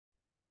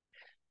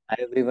Hi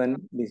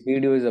everyone, this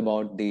video is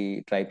about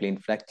the triplane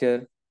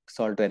fracture,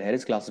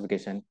 Salter-Harris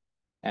classification,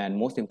 and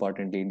most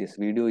importantly, this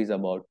video is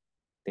about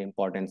the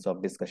importance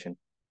of discussion.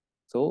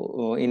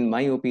 So, in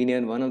my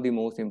opinion, one of the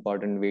most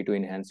important way to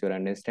enhance your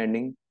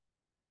understanding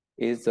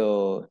is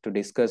to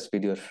discuss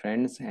with your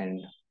friends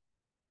and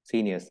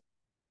seniors.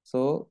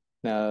 So,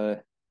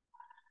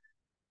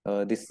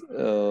 this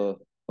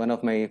one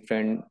of my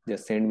friend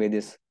just sent me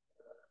this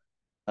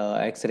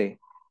X-ray,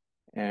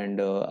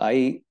 and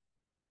I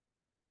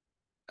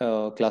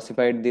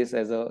classified this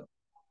as a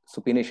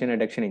supination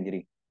adduction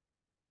injury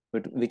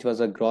but which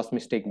was a gross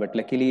mistake. But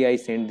luckily, I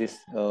sent this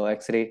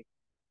X-ray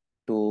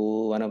to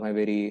one of my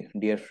very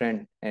dear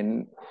friend,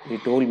 and he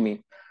told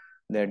me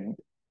that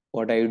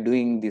what are you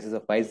doing? This is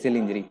a physical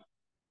injury,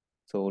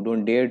 so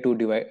don't dare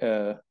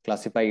to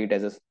classify it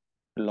as a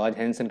Lodge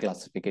Hansen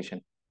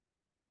classification.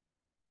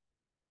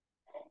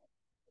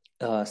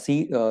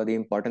 See the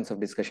importance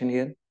of discussion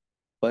here.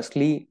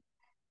 Firstly,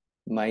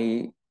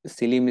 my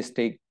silly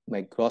mistake,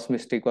 my gross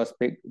mistake was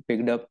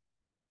picked up,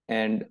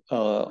 and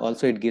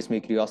also it gives me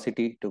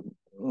curiosity to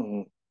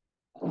um,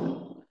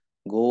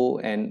 go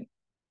and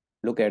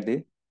look at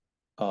the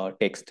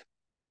text.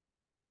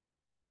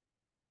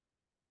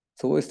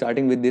 So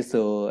starting with this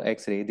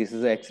X-ray, this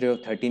is an X-ray of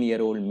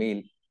 13-year-old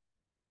male.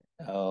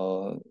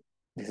 Uh,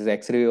 this is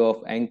X-ray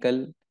of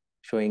ankle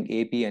showing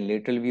AP and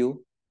lateral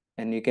view,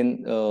 and you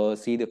can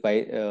see this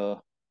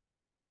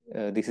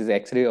is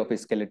X-ray of a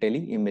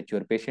skeletally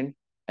immature patient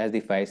as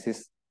the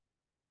physis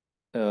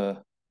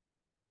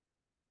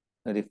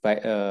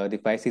the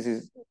physis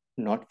is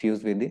not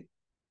fused with the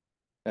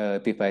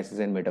epiphysis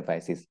and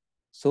metaphysis.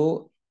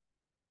 So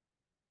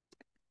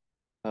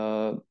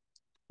uh,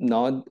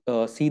 now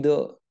see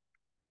the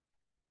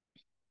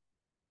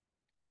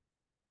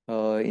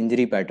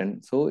injury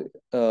pattern. So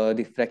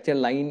the fracture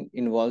line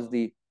involves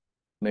the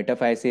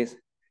metaphysis,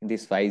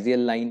 this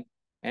physial line,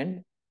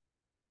 and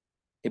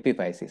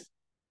epiphysis.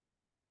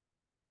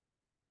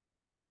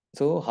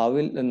 So how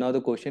will now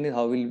the question is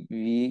how will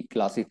we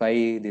classify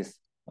this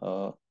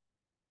uh,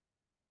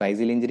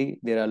 physial injury?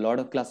 There are a lot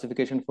of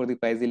classification for the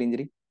physial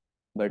injury,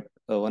 but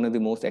one of the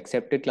most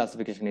accepted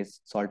classification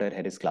is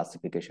Salter-Harris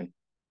classification.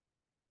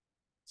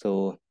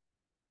 So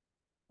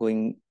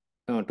going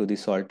to the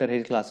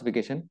Salter-Harris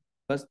classification,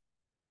 first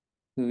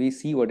we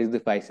see what is the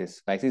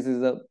physis. Physis is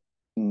the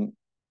mm,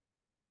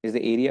 is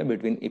the area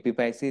between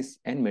epiphysis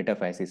and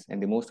metaphysis,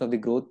 and the most of the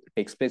growth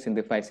takes place in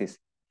the physis.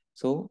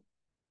 So,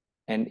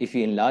 and if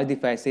you enlarge the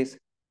physis,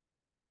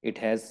 it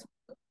has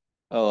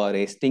a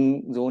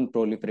resting zone,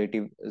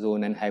 proliferative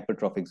zone, and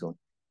hypertrophic zone.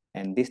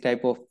 And this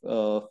type of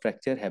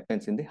fracture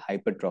happens in the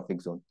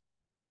hypertrophic zone.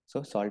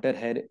 So,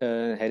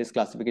 Salter-Harris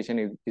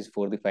classification is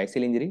for the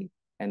physeal injury,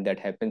 and that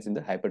happens in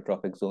the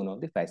hypertrophic zone of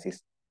the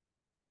physis.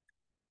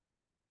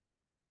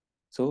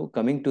 So,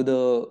 coming to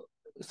the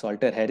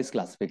Salter-Harris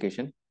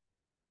classification,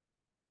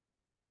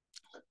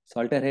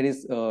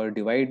 Salter-Harris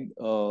divide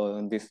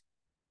this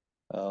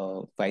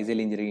physeal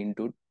injury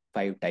into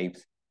 5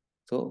 types.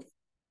 So,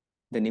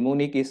 the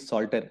mnemonic is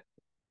Salter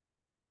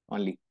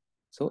only.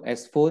 So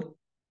S4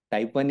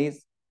 type 1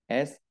 is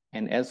S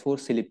and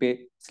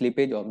S4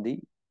 slippage of the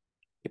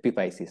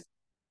epiphysis.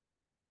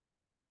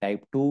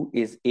 Type 2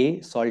 is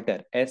A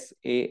Salter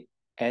SALT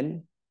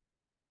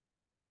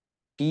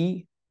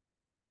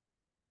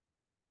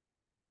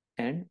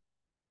and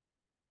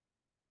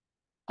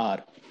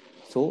R.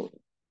 So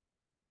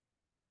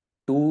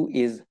 2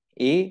 is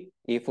A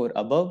for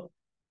above.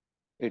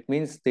 It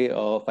means the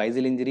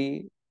physeal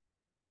injury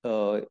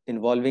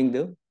involving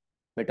the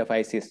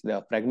metaphysis,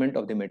 the fragment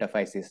of the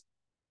metaphysis.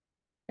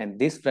 And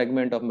this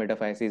fragment of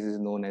metaphysis is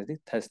known as the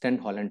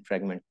Thurston-Holland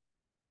fragment.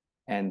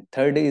 And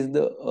third is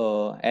the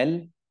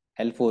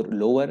L for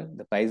lower,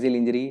 the physeal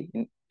injury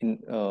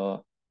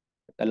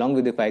along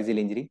with the physeal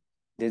injury,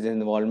 there is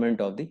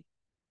involvement of the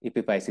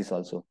epiphysis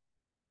also.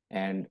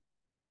 And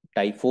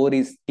type 4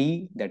 is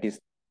T, that is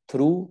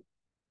through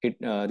it.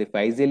 The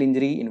physeal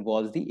injury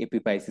involves the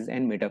epiphysis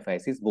and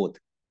metaphysis both.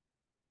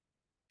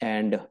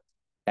 And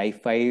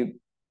type 5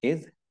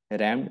 is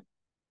rammed.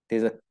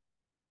 There's a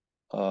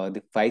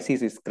the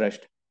physis is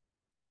crushed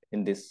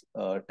in this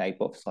type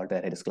of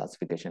Salter-Harris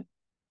classification.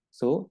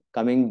 So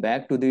coming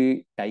back to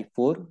the type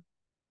 4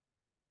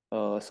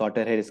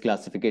 Salter-Harris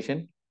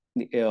classification,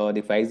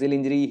 the physeal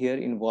injury here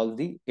involves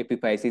the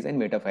epiphysis and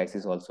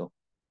metaphysis also.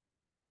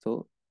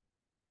 So,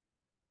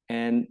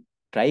 and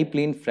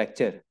triplane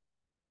fracture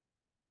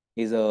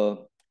is a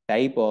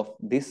type of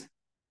this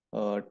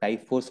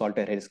type 4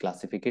 Salter-Harris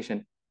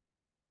classification,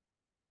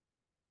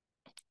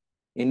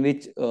 in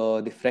which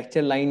the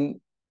fracture line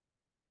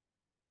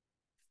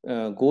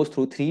goes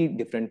through 3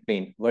 different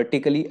planes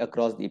vertically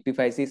across the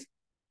epiphysis,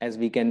 as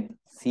we can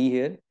see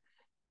here,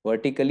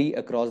 vertically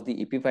across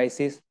the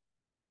epiphysis,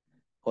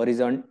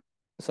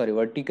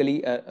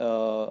 vertically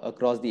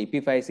across the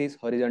epiphysis,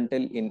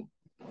 horizontal in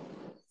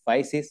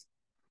physis,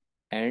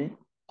 and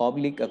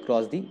oblique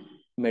across the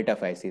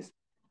metaphysis.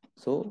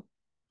 So,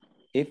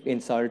 if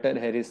in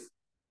Salter-Harris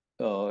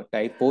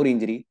type 4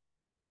 injury,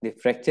 the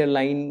fracture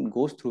line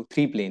goes through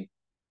 3 planes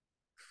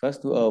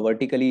First,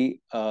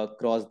 vertically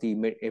cross the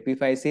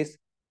epiphysis.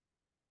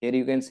 Here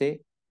you can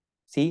say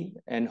C,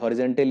 and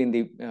horizontal in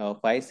the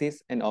physis,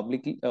 and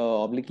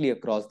obliquely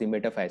across the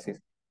metaphysis.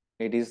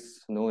 It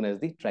is known as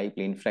the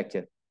triplane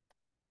fracture.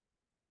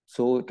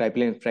 So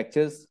triplane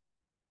fractures,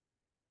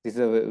 this is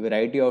a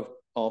variety of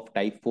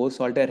type 4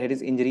 Salter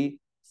Harris injury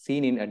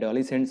seen in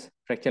adolescents.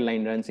 Fracture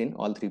line runs in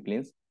all three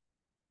planes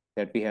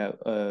that we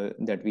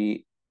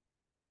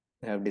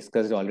have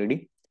discussed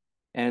already.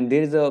 And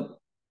there is a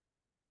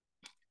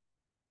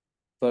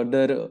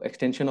further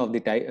extension of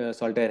the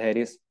Salter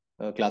Harris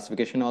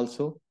classification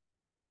also.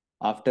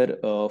 After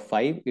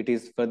 5, it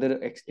is further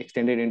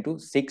extended into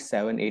 6,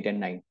 7, 8, and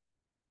 9.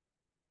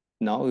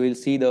 Now we will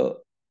see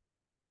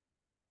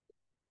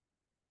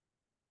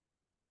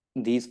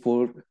these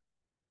 4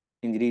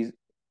 injuries.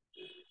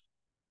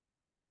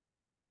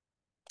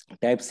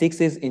 Type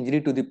 6 is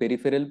injury to the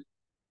peripheral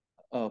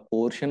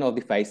portion of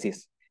the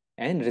physis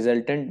and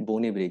resultant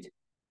bony bridge.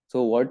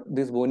 So what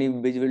this bony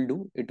bridge will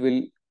do, it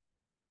will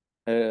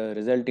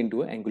result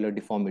into an angular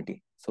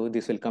deformity. So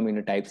this will come in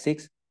a type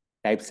 6.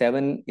 Type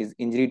 7 is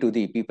injury to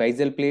the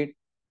epiphyseal plate.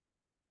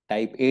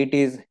 Type 8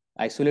 is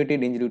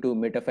isolated injury to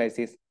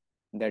metaphysis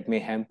that may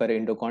hamper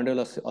endochondral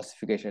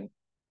ossification.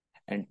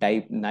 And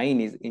type 9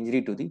 is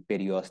injury to the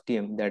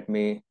periosteum that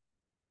may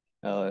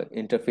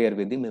interfere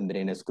with the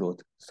membranous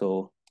growth.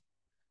 So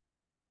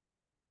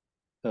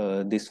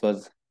this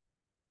was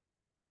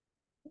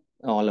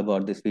all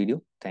about this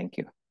video. Thank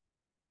you.